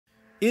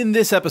In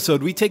this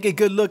episode, we take a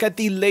good look at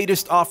the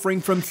latest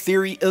offering from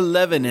Theory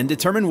 11 and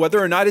determine whether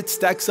or not it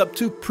stacks up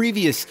to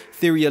previous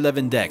Theory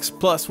 11 decks.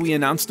 Plus, we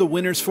announce the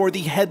winners for the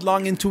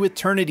Headlong Into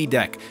Eternity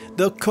deck,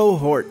 the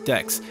Cohort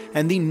decks,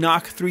 and the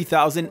Knock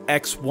 3000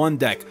 X1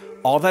 deck.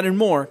 All that and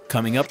more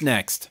coming up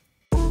next.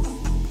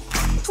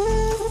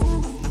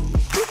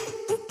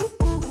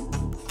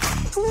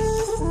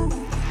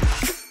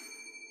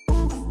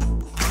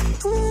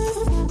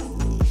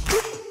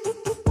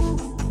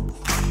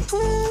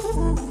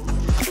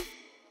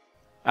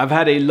 I've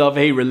had a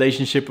love-hate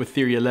relationship with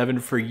Theory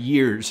 11 for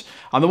years.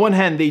 On the one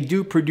hand, they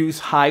do produce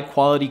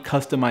high-quality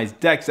customized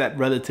decks at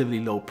relatively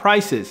low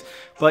prices,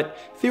 but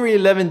Theory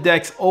 11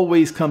 decks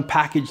always come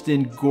packaged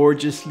in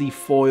gorgeously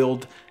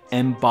foiled,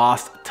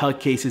 embossed tug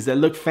cases that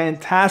look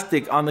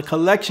fantastic on the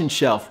collection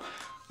shelf.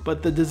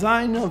 But the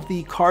design of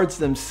the cards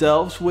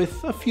themselves,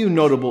 with a few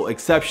notable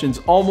exceptions,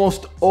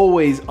 almost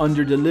always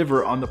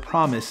underdeliver on the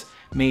promise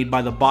made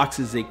by the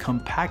boxes they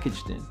come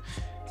packaged in.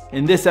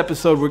 In this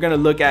episode, we're going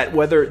to look at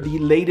whether the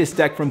latest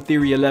deck from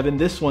Theory 11,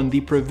 this one, the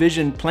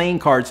Provision playing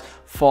cards,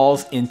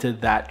 falls into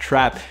that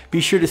trap.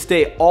 Be sure to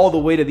stay all the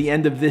way to the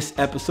end of this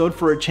episode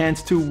for a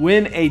chance to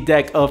win a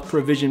deck of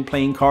Provision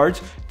playing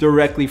cards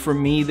directly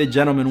from me,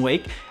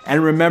 TheGentlemanWake.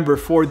 And remember,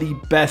 for the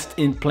best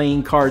in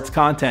playing cards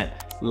content,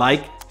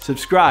 like,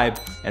 subscribe,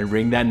 and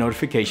ring that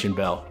notification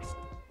bell.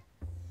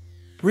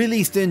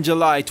 Released in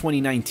July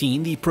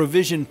 2019, the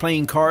Provision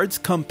playing cards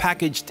come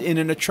packaged in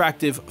an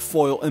attractive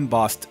foil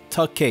embossed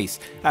tuck case,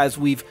 as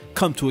we've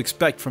come to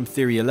expect from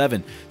Theory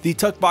 11. The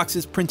tuck box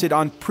is printed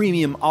on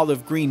premium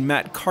olive green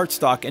matte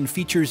cardstock and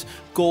features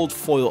gold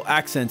foil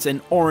accents and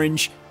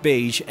orange,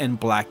 beige, and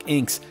black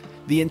inks.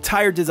 The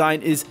entire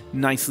design is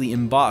nicely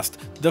embossed.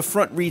 The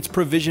front reads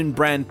Provision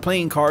brand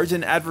playing cards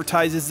and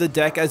advertises the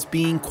deck as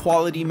being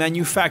quality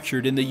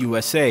manufactured in the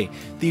USA.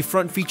 The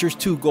front features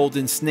two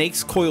golden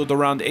snakes coiled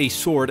around a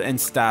sword and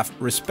staff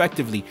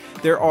respectively.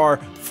 There are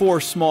 4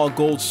 small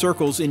gold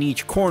circles in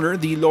each corner.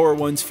 The lower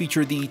ones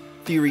feature the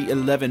Theory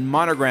 11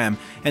 monogram,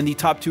 and the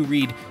top 2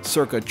 read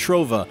Cerca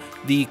Trova,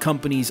 the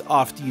company's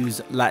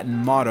oft-used Latin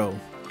motto.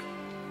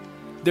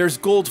 There's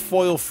gold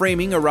foil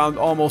framing around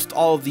almost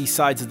all of the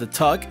sides of the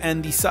tuck,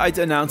 and the sides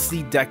announce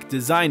the deck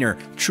designer,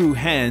 True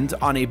Hand,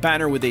 on a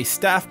banner with a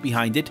staff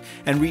behind it,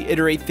 and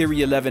reiterate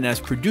Theory 11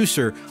 as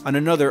producer on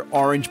another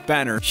orange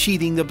banner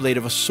sheathing the blade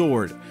of a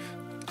sword.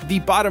 The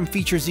bottom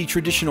features the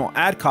traditional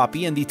ad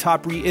copy, and the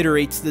top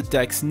reiterates the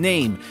deck's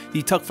name.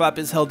 The tuck flap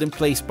is held in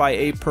place by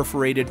a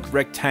perforated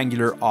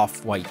rectangular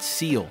off-white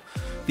seal.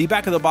 The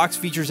back of the box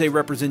features a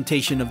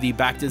representation of the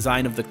back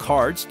design of the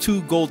cards,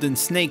 2 golden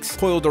snakes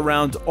coiled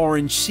around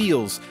orange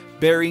seals,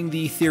 bearing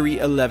the Theory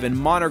 11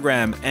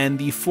 monogram, and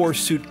the 4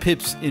 suit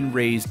pips in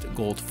raised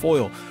gold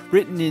foil.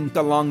 Written in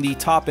along the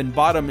top and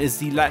bottom is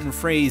the Latin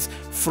phrase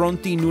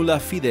 "Fronti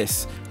nulla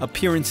fides,"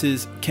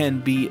 appearances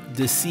can be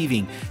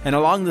deceiving, and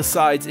along the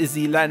sides is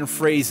the Latin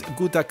phrase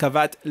 "Gutta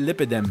cavat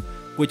lipidem,"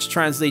 which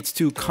translates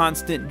to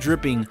 "constant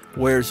dripping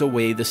wears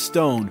away the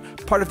stone,"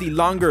 part of the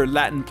longer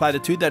Latin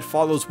platitude that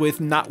follows with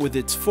 "not with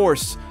its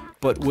force,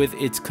 but with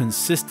its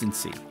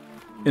consistency."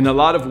 In a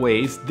lot of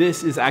ways,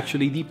 this is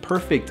actually the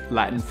perfect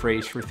Latin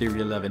phrase for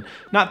Theory 11.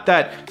 Not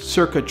that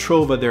Cerca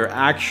Trova, their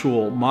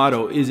actual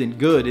motto, isn't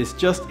good, it's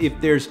just if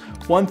there's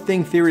one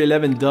thing Theory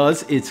 11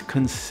 does, it's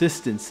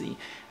consistency.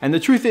 And the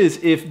truth is,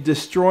 if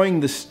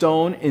destroying the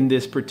stone in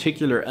this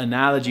particular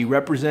analogy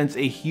represents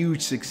a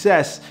huge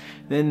success,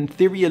 then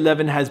Theory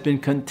 11 has been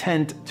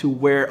content to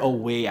wear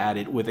away at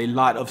it with a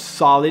lot of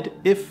solid,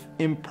 if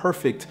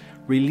imperfect,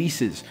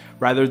 releases,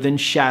 rather than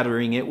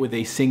shattering it with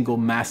a single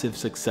massive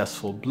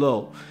successful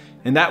blow.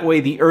 In that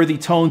way, the earthy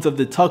tones of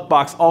the tuck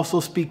box also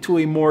speak to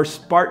a more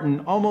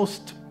Spartan,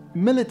 almost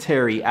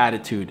military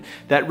attitude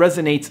that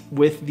resonates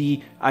with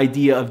the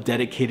idea of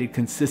dedicated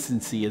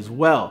consistency as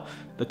well.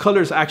 The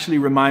colors actually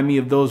remind me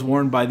of those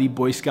worn by the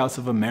Boy Scouts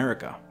of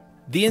America.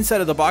 The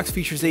inside of the box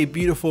features a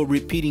beautiful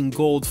repeating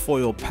gold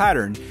foil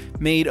pattern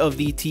made of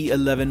the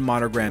T11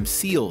 monogram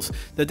seals.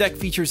 The deck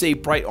features a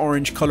bright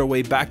orange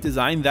colorway back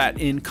design that,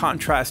 in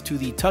contrast to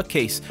the tuck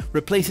case,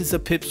 replaces the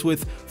pips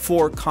with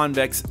 4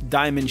 convex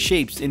diamond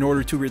shapes in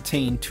order to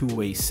retain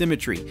two-way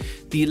symmetry.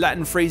 The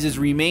Latin phrases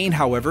remain,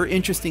 however.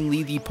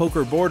 Interestingly, the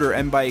poker border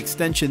and by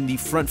extension the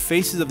front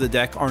faces of the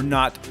deck are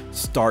not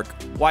stark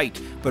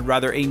white, but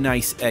rather a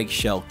nice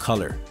eggshell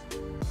color.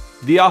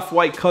 The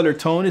off-white color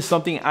tone is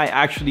something I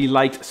actually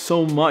liked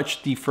so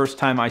much the first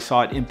time I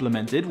saw it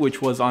implemented,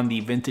 which was on the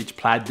vintage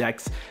plaid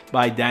decks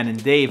by Dan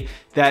and Dave,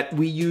 that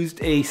we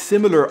used a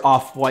similar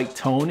off-white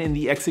tone in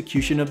the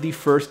execution of the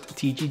first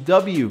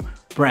TGW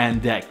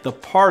brand deck, the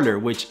Parlor,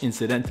 which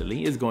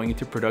incidentally is going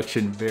into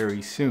production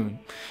very soon.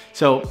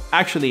 So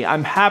actually,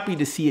 I'm happy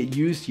to see it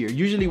used here.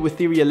 Usually with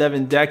Theory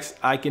 11 decks,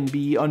 I can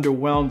be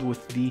underwhelmed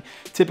with the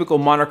typical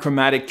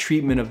monochromatic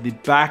treatment of the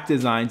back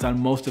designs on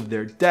most of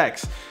their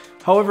decks.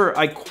 However,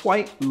 I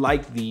quite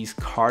like these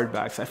card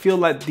backs. I feel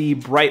like the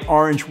bright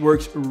orange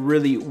works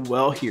really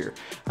well here.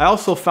 I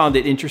also found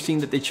it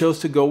interesting that they chose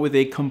to go with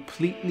a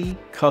completely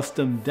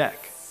custom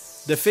deck.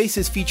 The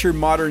faces feature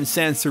modern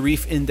sans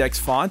serif index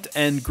font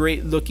and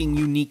great looking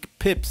unique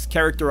pips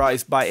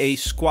characterized by a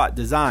squat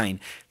design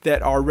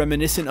that are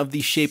reminiscent of the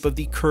shape of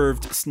the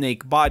curved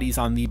snake bodies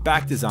on the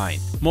back design,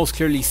 most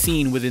clearly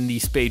seen within the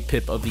spade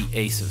pip of the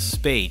ace of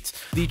spades.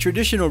 The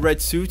traditional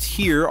red suits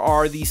here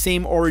are the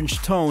same orange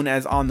tone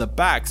as on the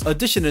backs.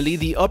 Additionally,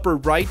 the upper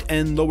right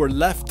and lower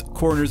left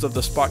corners of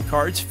the spot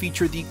cards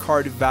feature the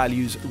card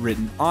values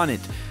written on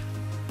it.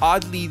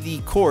 Oddly, the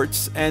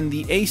courts and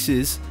the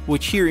aces,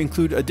 which here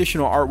include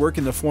additional artwork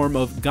in the form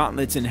of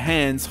gauntlets and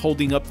hands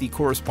holding up the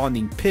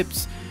corresponding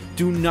pips,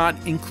 do not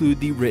include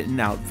the written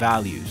out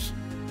values.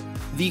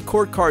 The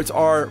court cards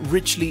are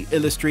richly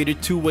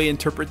illustrated two-way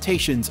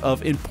interpretations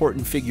of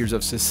important figures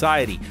of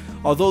society.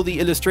 Although the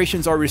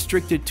illustrations are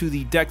restricted to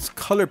the deck's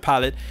color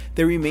palette,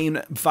 they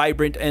remain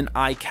vibrant and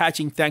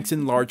eye-catching thanks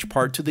in large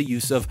part to the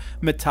use of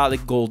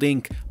metallic gold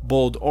ink,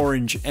 bold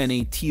orange, and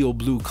a teal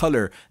blue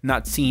color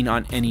not seen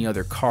on any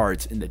other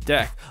cards in the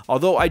deck.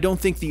 Although I don't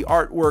think the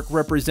artwork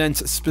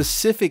represents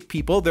specific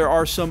people, there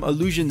are some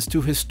allusions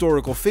to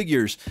historical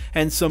figures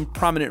and some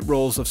prominent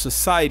roles of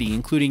society,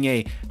 including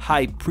a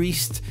high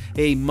priest,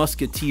 a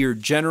musketeer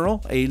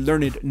general, a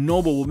learned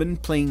noblewoman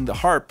playing the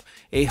harp,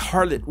 a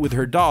harlot with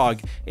her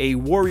dog, a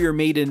warrior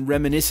maiden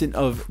reminiscent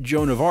of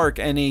Joan of Arc,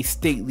 and a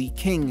stately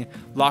king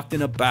locked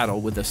in a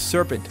battle with a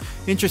serpent.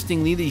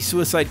 Interestingly, the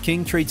Suicide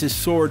King trades his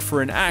sword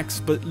for an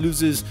axe but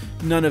loses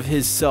none of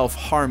his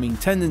self-harming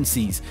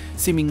tendencies,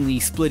 seemingly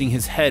splitting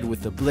his head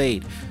with the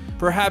blade.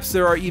 Perhaps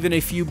there are even a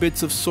few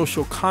bits of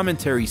social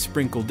commentary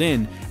sprinkled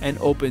in and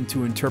open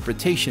to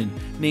interpretation,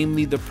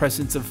 namely the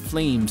presence of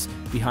flames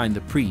behind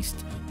the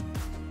priest.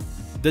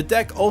 The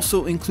deck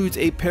also includes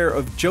a pair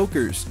of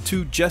jokers,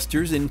 two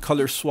jesters in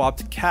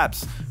color-swapped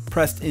caps,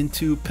 pressed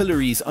into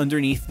pillories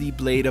underneath the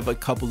blade of a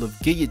couple of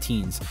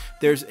guillotines.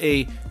 There's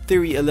a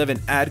Theory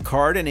 11 ad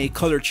card and a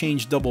color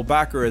change double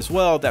backer as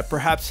well that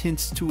perhaps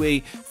hints to a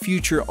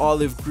future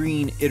olive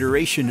green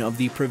iteration of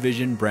the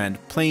Provision brand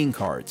playing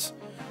cards.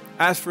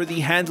 As for the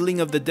handling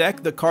of the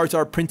deck, the cards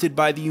are printed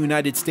by the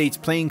United States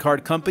Playing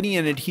Card Company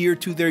and adhere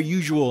to their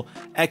usual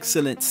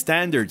excellent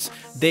standards.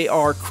 They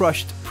are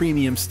crushed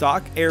premium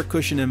stock, air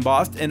cushion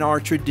embossed, and are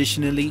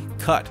traditionally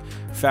cut.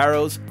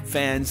 Pharaohs,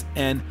 fans,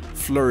 and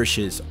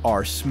flourishes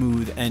are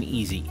smooth and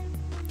easy.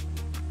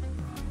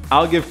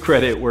 I'll give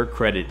credit where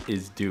credit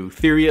is due.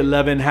 Theory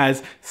 11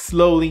 has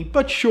slowly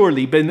but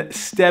surely been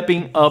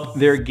stepping up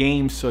their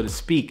game, so to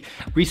speak,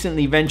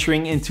 recently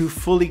venturing into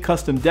fully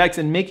custom decks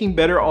and making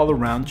better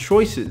all-around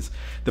choices.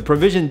 The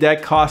Provision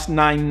deck costs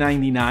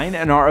 $9.99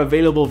 and are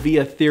available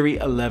via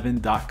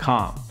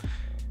theory11.com.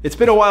 It's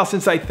been a while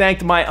since I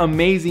thanked my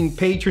amazing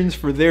patrons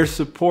for their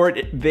support.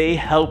 They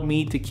help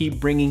me to keep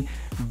bringing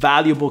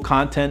valuable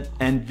content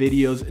and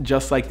videos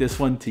just like this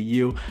one to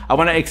you. I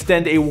want to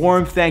extend a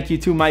warm thank you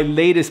to my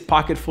latest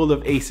Pocketful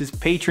of Aces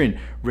patron,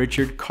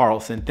 Richard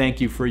Carlson.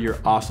 Thank you for your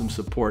awesome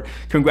support.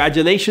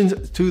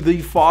 Congratulations to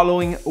the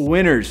following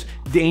winners: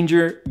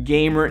 Danger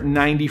Gamer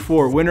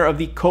 94, winner of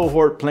the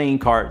Cohort playing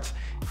cards;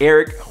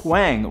 Eric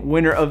Huang,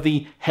 winner of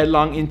the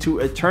Headlong Into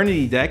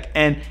Eternity deck;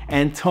 and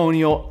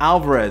Antonio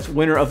Alvarez,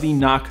 winner of the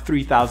Knock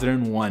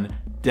 3001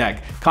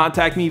 deck.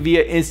 Contact me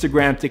via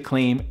Instagram to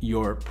claim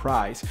your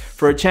prize.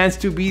 For a chance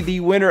to be the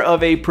winner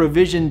of a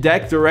Provision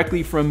deck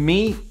directly from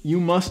me, you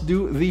must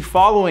do the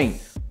following.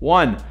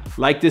 1.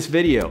 Like this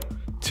video.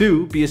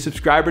 2. Be a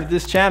subscriber to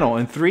this channel.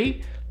 And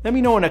 3. Let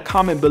me know in a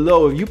comment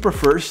below if you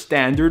prefer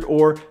standard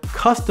or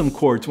custom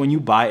courts when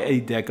you buy a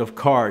deck of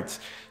cards.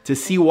 To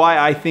see why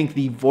I think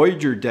the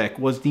Voyager deck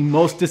was the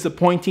most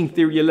disappointing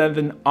Theory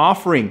 11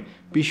 offering,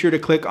 be sure to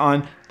click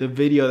on the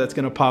video that's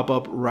going to pop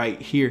up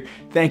right here.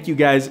 Thank you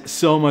guys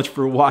so much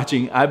for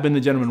watching. I've been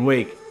the Gentleman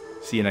Wake.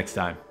 See you next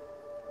time.